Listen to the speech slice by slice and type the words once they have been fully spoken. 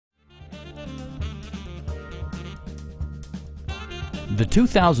The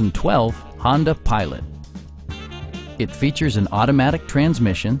 2012 Honda Pilot. It features an automatic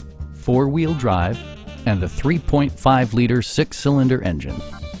transmission, four-wheel drive, and a 3.5-liter six-cylinder engine.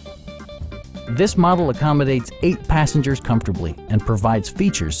 This model accommodates 8 passengers comfortably and provides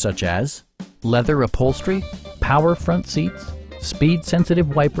features such as leather upholstery, power front seats,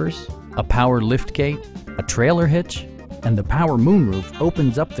 speed-sensitive wipers, a power liftgate, a trailer hitch, and the power moonroof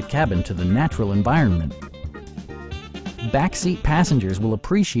opens up the cabin to the natural environment. Backseat passengers will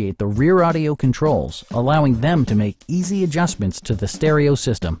appreciate the rear audio controls, allowing them to make easy adjustments to the stereo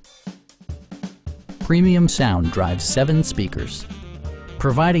system. Premium sound drives 7 speakers,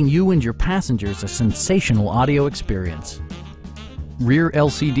 providing you and your passengers a sensational audio experience. Rear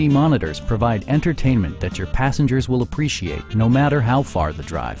LCD monitors provide entertainment that your passengers will appreciate no matter how far the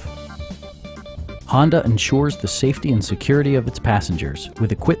drive. Honda ensures the safety and security of its passengers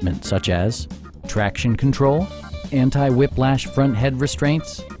with equipment such as traction control, anti-whiplash front head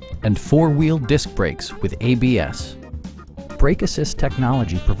restraints, and 4-wheel disc brakes with ABS. Brake Assist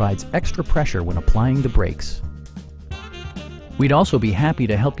technology provides extra pressure when applying the brakes. We'd also be happy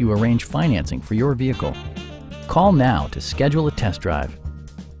to help you arrange financing for your vehicle. Call now to schedule a test drive.